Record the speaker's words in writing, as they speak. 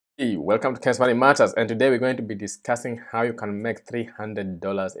Hey, welcome to MoneyMatters, and today we're going to be discussing how you can make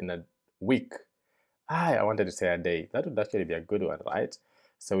 $300 in a week. I wanted to say a day. That would actually be a good one, right?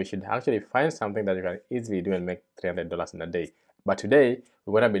 So we should actually find something that you can easily do and make $300 in a day. But today,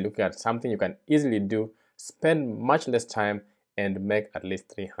 we're going to be looking at something you can easily do, spend much less time, and make at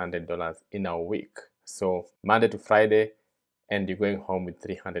least $300 in a week. So Monday to Friday, and you're going home with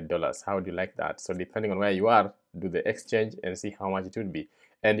 $300. How would you like that? So depending on where you are, do the exchange and see how much it would be.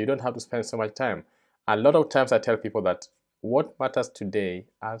 And you don't have to spend so much time. A lot of times I tell people that what matters today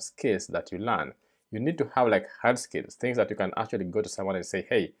are skills that you learn. You need to have like hard skills, things that you can actually go to someone and say,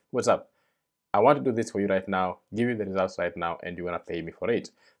 hey, what's up? I want to do this for you right now, give you the results right now, and you're going to pay me for it.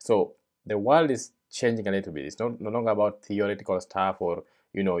 So the world is changing a little bit. It's no longer about theoretical stuff or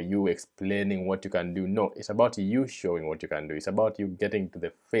you explaining what you can do. No, it's about you showing what you can do. It's about you getting to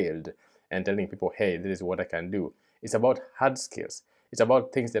the field and telling people, hey, this is what I can do. It's about hard skills. It's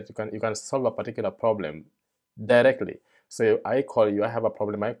about things that you can solve a particular problem directly. So I call you, I have a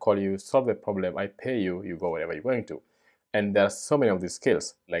problem, I call you, solve the problem, I pay you, you go wherever you're going to. And there are so many of these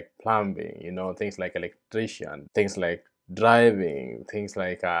skills like plumbing, things like electrician, things like driving, things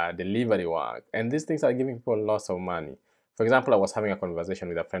like delivery work, and these things are giving people lots of money. For example, I was having a conversation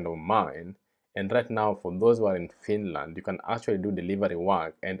with a friend of mine, and right now for those who are in Finland, you can actually do delivery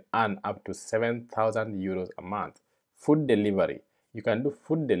work and earn up to 7,000 euros a month. Food delivery, you can do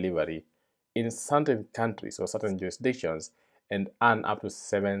food delivery in certain countries or certain jurisdictions and earn up to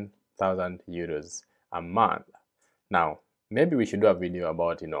 7,000 euros a month. Now, maybe we should do a video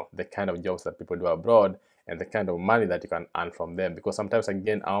about, the kind of jobs that people do abroad and the kind of money that you can earn from them, because sometimes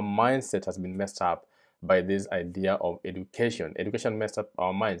again our mindset has been messed up by this idea of education. Education messed up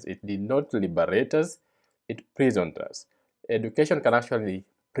our minds. It did not liberate us, it prisoned us. Education can actually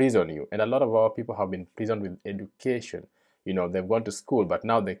prison you, and a lot of our people have been prisoned with education. They've gone to school, but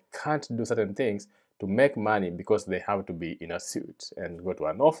now they can't do certain things to make money because they have to be in a suit and go to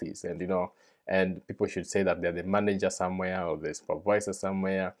an office, and people should say that they're the manager somewhere or the supervisor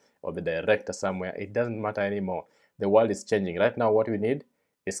somewhere or the director somewhere. It doesn't matter anymore. The world is changing. Right now, what we need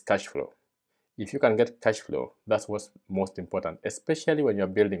is cash flow. If you can get cash flow, that's what's most important, especially when you're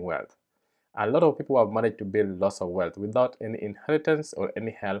building wealth. A lot of people who have managed to build lots of wealth without any inheritance or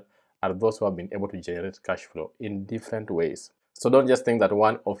any help are those who have been able to generate cash flow in different ways. So don't just think that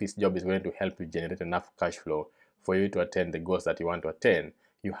one office job is going to help you generate enough cash flow for you to attain the goals that you want to attain.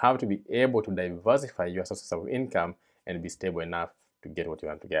 You have to be able to diversify your sources of income and be stable enough to get what you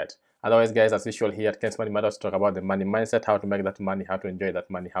want to get. Otherwise, guys, as usual here at MoneyMatters, talk about the money mindset, how to make that money, how to enjoy that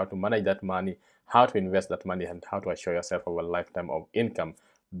money, how to manage that money, how to invest that money, and how to assure yourself of a lifetime of income.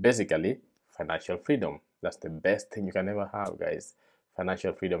 Basically, financial freedom. That's the best thing you can ever have, guys.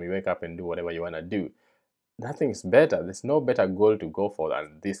 Financial freedom. You wake up and do whatever you want to do. Nothing is better. There's no better goal to go for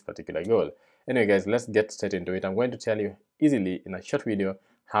than this particular goal. Anyway, guys, let's get straight into it. I'm going to tell you easily in a short video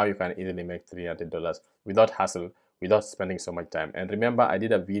how you can easily make $300 without hassle, without spending so much time. And remember, I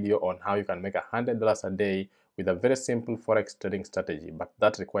did a video on how you can make $100 a day with a very simple Forex trading strategy, but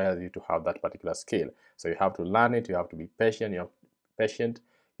that requires you to have that particular skill. So you have to learn it, you have to be patient,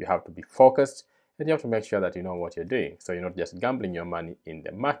 you have to be focused, and you have to make sure that you know what you're doing. So you're not just gambling your money in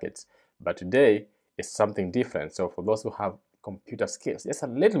the markets. But today is something different. So for those who have computer skills, just a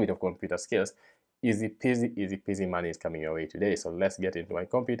little bit of computer skills, easy peasy money is coming your way today. So let's get into my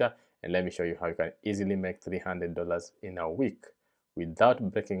computer and let me show you how you can easily make $300 in a week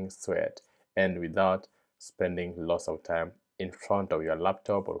without breaking sweat and without spending lots of time in front of your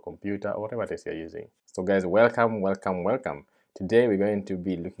laptop or computer or whatever it is you're using. So guys, welcome. Today we're going to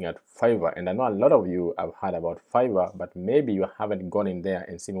be looking at Fivver, and I know a lot of you have heard about Fivver, but maybe you haven't gone in there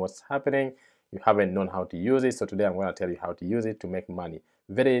and seen what's happening. You haven't known how to use it. So today I'm going to tell you how to use it to make money.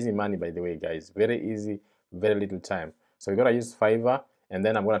 Very easy money, by the way, guys. Very easy, very little time. So you're going to use Fivver, and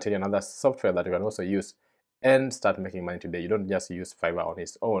then I'm going to tell you another software that you can also use and start making money today. You don't just use Fivver on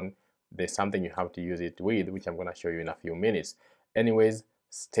its own. There's something you have to use it with, which I'm going to show you in a few minutes. Anyways,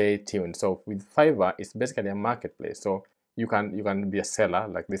 stay tuned. So with Fivver, it's basically a marketplace. So you can be a seller,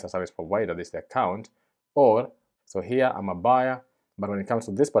 like this, a service provider, this is the account, or so here I'm a buyer, but when it comes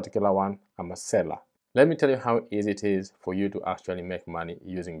to this particular one, I'm a seller. Let me tell you how easy it is for you to actually make money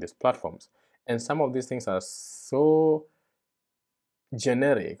using these platforms. And some of these things are so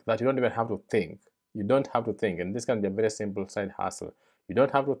generic that you don't even have to think. You don't have to think, and this can be a very simple side hustle. You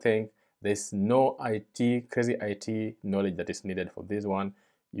don't have to think. There's no crazy IT knowledge that is needed for this one.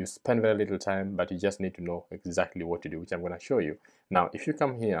 You spend very little time, but you just need to know exactly what to do, which I'm going to show you. Now, if you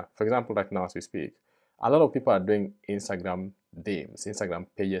come here, for example, right now as we speak, a lot of people are doing Instagram themes, Instagram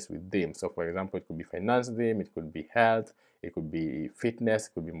pages with themes. So for example, it could be finance theme, it could be health, it could be fitness,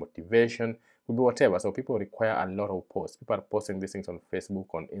 it could be motivation, it could be whatever. So people require a lot of posts. People are posting these things on Facebook,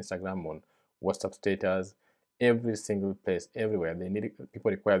 on Instagram, on WhatsApp status, every single place, everywhere.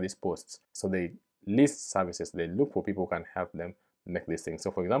 People require these posts. So they list services, they look for people who can help them make these things.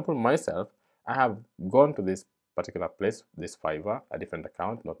 So for example, myself, I have gone to this particular place, this Fivver, a different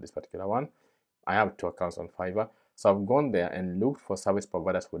account, not this particular one. I have 2 accounts on Fivver. So I've gone there and looked for service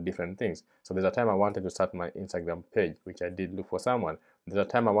providers for different things. So there's a time I wanted to start my Instagram page, which I did look for someone. There's a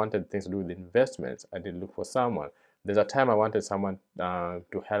time I wanted things to do with investments. I did look for someone. There's a time I wanted someone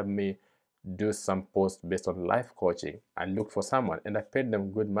to help me do some posts based on life coaching. I looked for someone and I paid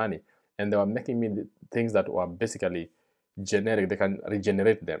them good money. And they were making me the things that were basically generic. They can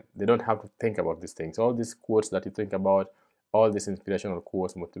regenerate them. They don't have to think about these things. All these quotes that you think about, all these inspirational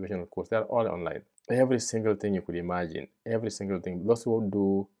quotes, motivational quotes, they're all online. Every single thing you could imagine, every single thing. Those who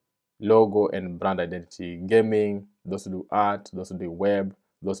do logo and brand identity, gaming, those who do art, those who do web,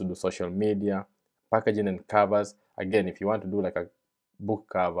 those who do social media, packaging and covers. Again, if you want to do like a book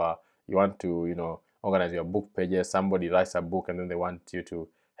cover, you want to, organize your book pages, somebody writes a book and then they want you to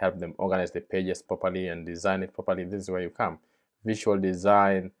help them organize the pages properly and design it properly, this is where you come. Visual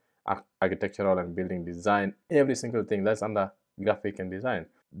design, architectural and building design, every single thing that's under graphic and design.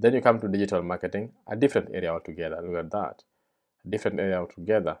 Then you come to digital marketing, a different area altogether. Look at that, a different area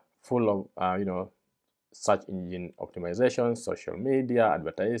altogether, full of search engine optimization, social media,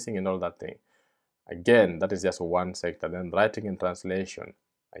 advertising, and all that thing. Again, that is just one sector. Then writing and translation.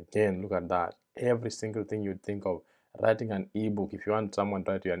 Again, look at that. Every single thing you'd think of. Writing an ebook. If you want someone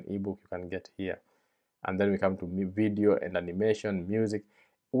to write you an ebook, you can get here. And then we come to video and animation, music.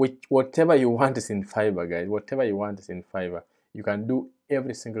 Whatever you want is in Fivver, guys. Whatever you want is in Fivver. You can do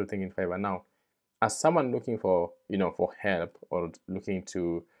every single thing in Fivver. Now, as someone looking for, for help or looking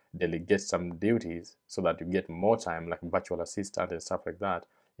to delegate some duties so that you get more time, like virtual assistant and stuff like that,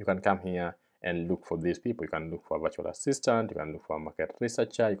 you can come here and look for these people. You can look for a virtual assistant, you can look for a market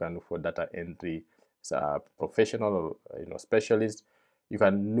researcher, you can look for data entry professional or specialist. You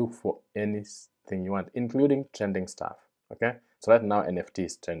can look for anything you want, including trending stuff. Okay, so right now NFT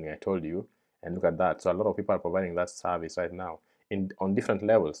is trending, I told you, and look at that. So a lot of people are providing that service right now on different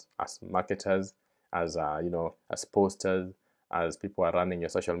levels, as marketers, as as posters, as people are running your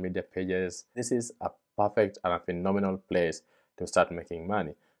social media pages. This is a perfect and a phenomenal place to start making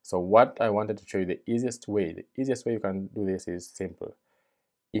money. So what I wanted to show you, the easiest way you can do this is simple.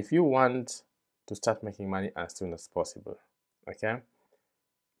 If you want to start making money as soon as possible, okay,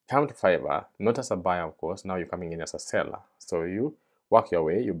 come to Fivver, not as a buyer, of course. Now you're coming in as a seller. So you work your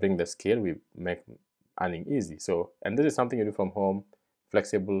way, you bring the skill, we make earning easy. So, and this is something you do from home,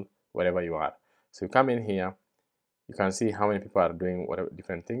 flexible, wherever you are. So you come in here, you can see how many people are doing whatever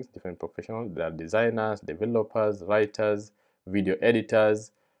different things, different professionals. There are designers, developers, writers, video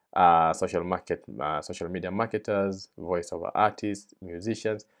editors, social media marketers, voiceover artists,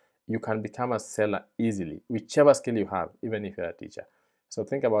 musicians. You can become a seller easily, whichever skill you have, even if you're a teacher. So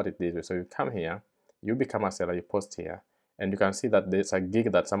think about it this way. So you come here, you become a seller, you post here, and you can see that there's a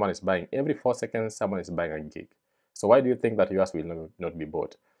gig that someone is buying. Every 4 seconds, someone is buying a gig. So why do you think that yours will not be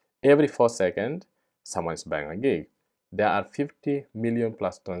bought? Every 4 seconds, someone is buying a gig. There are 50 million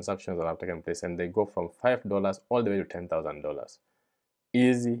plus transactions that have taken place, and they go from $5 all the way to $10,000.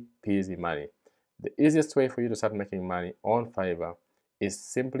 Easy peasy money. The easiest way for you to start making money on Fivver is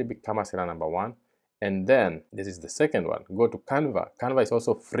simply become a seller number 1, and then this is the second one. Go to Canva. Canva is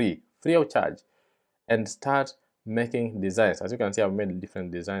also free of charge, and start making designs. As you can see, I've made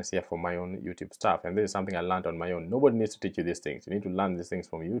different designs here for my own YouTube stuff, and this is something I learned on my own. Nobody needs to teach you these things. You need to learn these things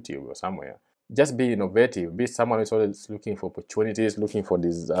from YouTube or somewhere. Just be innovative. Be someone who's always looking for opportunities, looking for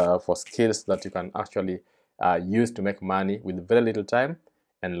these for skills that you can actually use to make money with very little time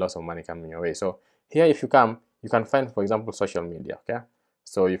and lots of money coming your way. So here, if you come, you can find, for example, social media. Okay,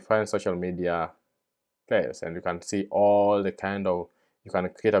 so you find social media players, and you can see all the kind of. You can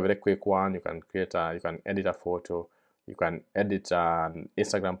create a very quick one. You can create you can edit a photo. You can edit an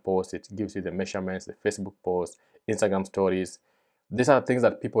Instagram post. It gives you the measurements, the Facebook post, Instagram stories. These are things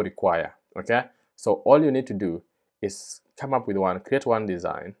that people require. Okay, so all you need to do is come up with one, create one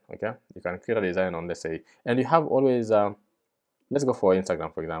design. Okay, you can create a design on, let's say, and you have always let's go for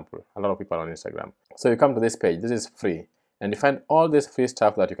Instagram, for example. A lot of people are on Instagram. So you come to this page. This is free, and you find all this free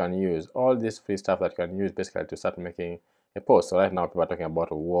stuff that you can use. All this free stuff that you can use basically to start making a post. So right now people are talking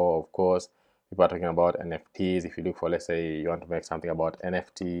about war, of course. People are talking about NFTs. If you look for, let's say, you want to make something about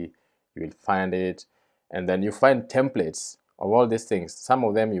NFT, you will find it, and then you find templates of all these things. Some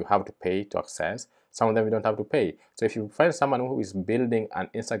of them you have to pay to access. Some of them you don't have to pay. So if you find someone who is building an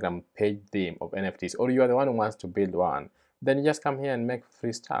Instagram page theme of NFTs, or you are the one who wants to build one, then you just come here and make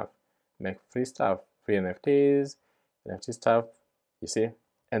free stuff. Make free stuff, free NFTs, NFT stuff, you see?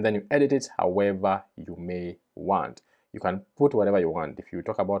 And then you edit it however you may want. You can put whatever you want. If you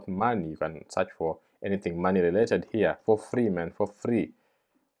talk about money, you can search for anything money related here for free, man, for free.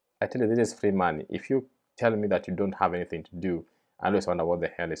 I tell you, this is free money. If you tell me that you don't have anything to do, I always wonder what the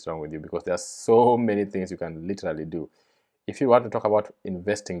hell is wrong with you, because there's so many things you can literally do. If you want to talk about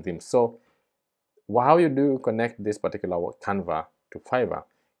investing them, so how you do connect this particular Canva to Fiverr?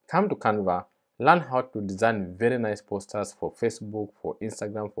 Come to Canva, learn how to design very nice posters for Facebook, for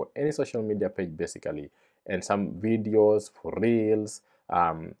Instagram, for any social media page basically, and some videos for reels,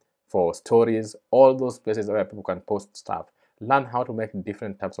 for stories, all those places where people can post stuff. Learn how to make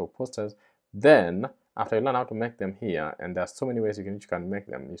different types of posters. Then after you learn how to make them here, and there's so many ways you can make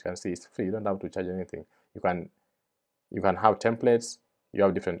them. You can see it's free. You don't have to charge anything. You can have templates. You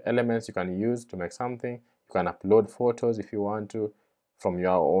have different elements you can use to make something. You can upload photos if you want to from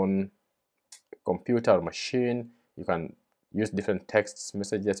your own computer or machine. You can use different text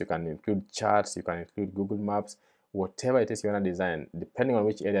messages. You can include charts. You can include Google Maps. Whatever it is you want to design, depending on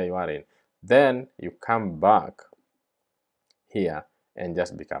which area you are in. Then you come back here and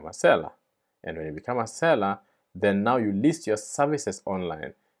just become a seller. And when you become a seller, then now you list your services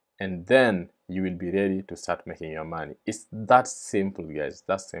online, and then you will be ready to start making your money. It's that simple, guys.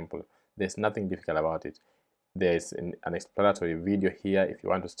 That's simple. There's nothing difficult about it. There's an explanatory video here. If you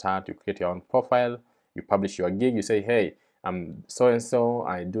want to start, you create your own profile, you publish your gig, you say, hey, I'm so and so,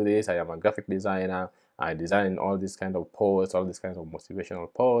 I do this, I am a graphic designer, I design all these kind of posts, all these kinds of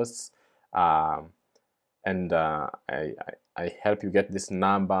motivational posts, and I help you get this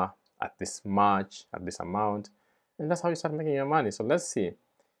number at this much, at this amount, and that's how you start making your money. So let's see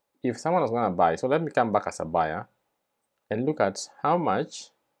if someone is going to buy. So let me come back as a buyer and look at how much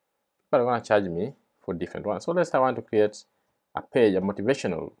people are going to charge me for different ones. So let's say I want to create a page, a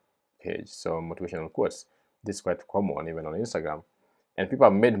motivational page, so motivational quotes. This is quite common even on Instagram, and people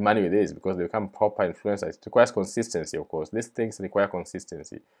have made money with this because they become proper influencers. It requires consistency, of course. These things require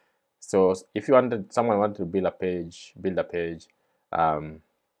consistency. So if someone wanted to build a page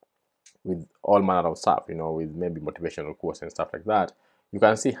with all manner of stuff, with maybe motivational quotes and stuff like that, you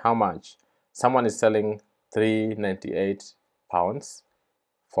can see how much someone is selling £398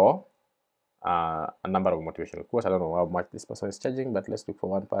 for a number of motivational quotes. I don't know how much this person is charging, but let's look for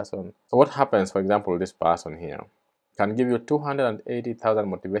one person. So what happens, for example, this person here can give you 280,000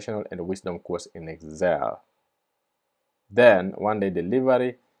 motivational and wisdom quotes in Excel. Then one day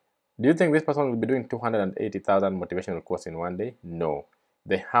delivery. Do you think this person will be doing 280,000 motivational quotes in one day? No.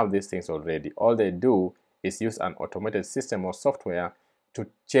 They have these things already. All they do is use an automated system or software to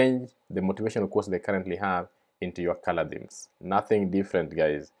change the motivational quotes they currently have into your color themes. Nothing different,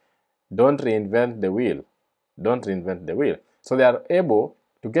 guys. Don't reinvent the wheel. Don't reinvent the wheel. So they are able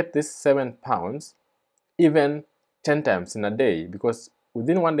to get this £7 even 10 times in a day, because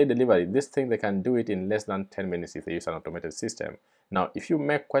within one day delivery, this thing they can do it in less than 10 minutes if they use an automated system. Now, if you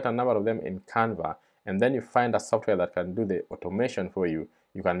make quite a number of them in Canva, and then you find a software that can do the automation for you,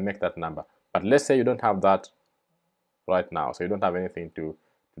 you can make that number. But let's say you don't have that right now, so you don't have anything to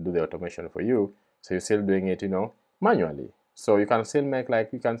do the automation for you, so you're still doing it, manually. So you can still make,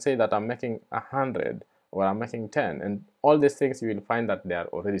 like, you can say that I'm making 100 or I'm making 10, and all these things you will find that they are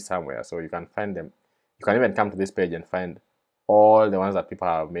already somewhere, so you can find them. You can even come to this page and find all the ones that people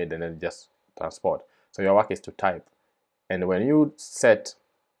have made and then just transport. So your work is to type, and when you set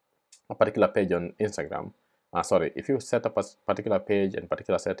a particular page on Instagram, if you set up a particular page and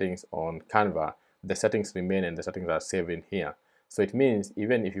particular settings on Canva, the settings remain and the settings are saved in here. So it means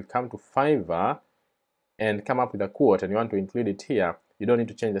even if you come to Fiverr and come up with a quote and you want to include it here, you don't need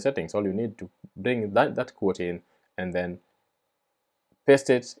to change the settings. All you need to bring that quote in and then paste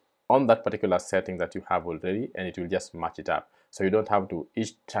it on that particular setting that you have already, and it will just match it up. So you don't have to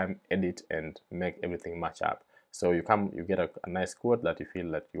each time edit and make everything match up. So you get a nice quote that you feel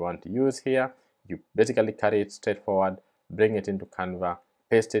that you want to use here. You basically carry it straightforward, bring it into Canva,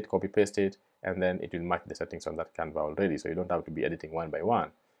 paste it, copy paste it, and then it will match the settings on that Canva already. So you don't have to be editing one by one.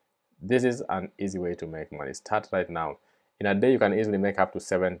 This is an easy way to make money. Start right now. In a day, you can easily make up to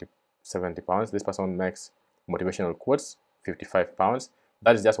 70 pounds. This person makes motivational quotes, £55.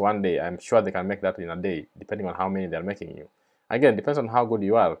 That is just one day. I'm sure they can make that in a day, depending on how many they're making you. Again, depends on how good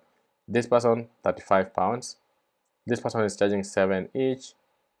you are. This person, £35. This person is charging 7 each.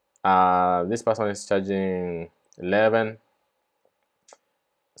 This person is charging 11.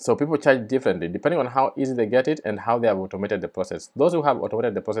 So people charge differently depending on how easy they get it and how they have automated the process. Those who have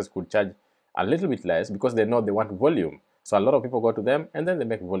automated the process could charge a little bit less because they know they want volume. So a lot of people go to them and then they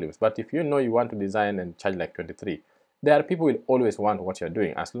make volumes. But if you know you want to design and charge like 23, There are people who will always want what you're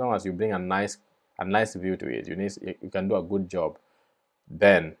doing. As long as you bring a nice view to it, you can do a good job,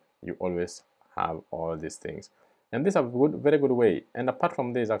 then you always have all these things. And this is a very good way. And apart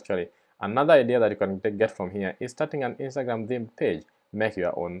from this, actually, another idea that you can get from here is starting an Instagram theme page. Make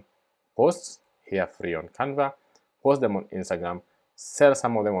your own posts here free on Canva, post them on Instagram, sell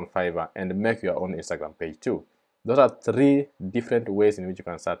some of them on Fivver, and make your own Instagram page too. Those are 3 different ways in which you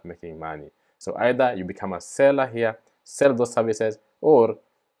can start making money. So either you become a seller here, sell those services, or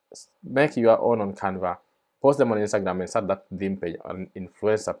make your own on Canva, post them on Instagram, and start that theme page, an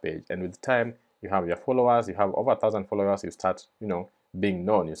influencer page. And with time, you have your followers, you have over 1,000 followers, you start, being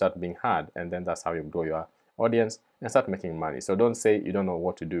known, you start being heard, and then that's how you grow your audience and start making money. So don't say you don't know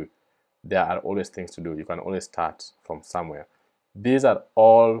what to do. There are always things to do. You can always start from somewhere. These are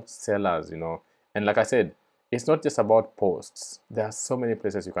all sellers, and like I said, it's not just about posts. There are so many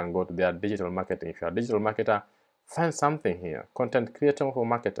places you can go to. There are digital marketing. If you're a digital marketer, find something here. Content creator for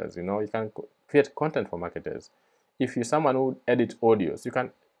marketers, you can create content for marketers. If you're someone who edits audios, you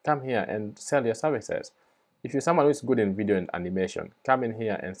can come here and sell your services. If you're someone who is good in video and animation, come in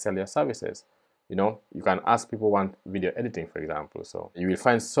here and sell your services. You can ask people who want video editing, for example. So you will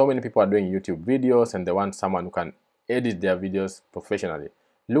find so many people are doing YouTube videos and they want someone who can edit their videos professionally.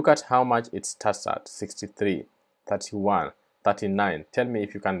 Look at how much it starts at: 63, 31, 39. Tell me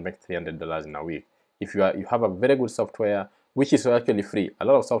if you can make $300 in a week. If you have a very good software, which is actually free. A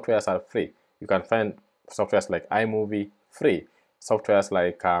lot of softwares are free. You can find softwares like iMovie free, softwares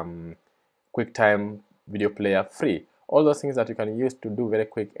like QuickTime Video Player free. All those things that you can use to do very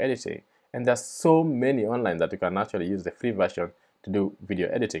quick editing. And there's so many online that you can actually use the free version to do video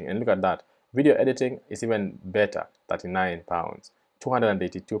editing. And look at that. Video editing is even better. £39,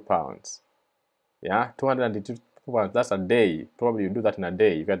 £282. Yeah, £282. That's a day. Probably you do that in a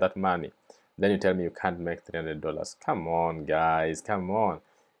day. You get that money. Then you tell me you can't make $300. Come on, guys. Come on.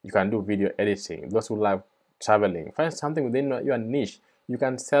 You can do video editing. Those who love traveling, find something within your niche. You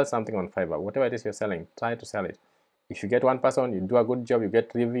can sell something on Fivver. Whatever it is you're selling, try to sell it. If you get one person, you do a good job, you get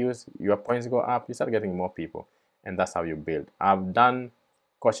reviews, your points go up, you start getting more people. And that's how you build. I've done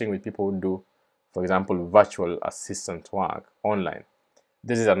coaching with people who do, for example, virtual assistant work online.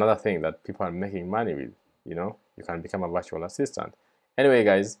 This is another thing that people are making money with. You can become a virtual assistant. Anyway,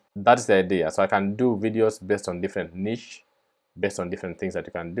 guys, that's the idea. So I can do videos based on different niche, based on different things that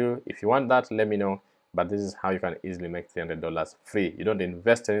you can do. If you want that, let me know. But this is how you can easily make $300 free. You don't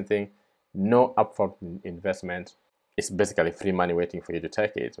invest anything, no upfront investment. It's basically free money waiting for you to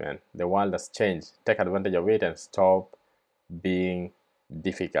take it, man. The world has changed. Take advantage of it and stop being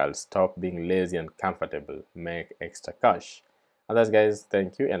difficult. Stop being lazy and comfortable. Make extra cash. Otherwise, guys,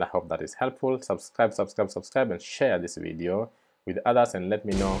 thank you, and I hope that is helpful. Subscribe, and share this video with others, and let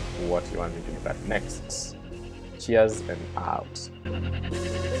me know what you want me to look at next. Cheers and out.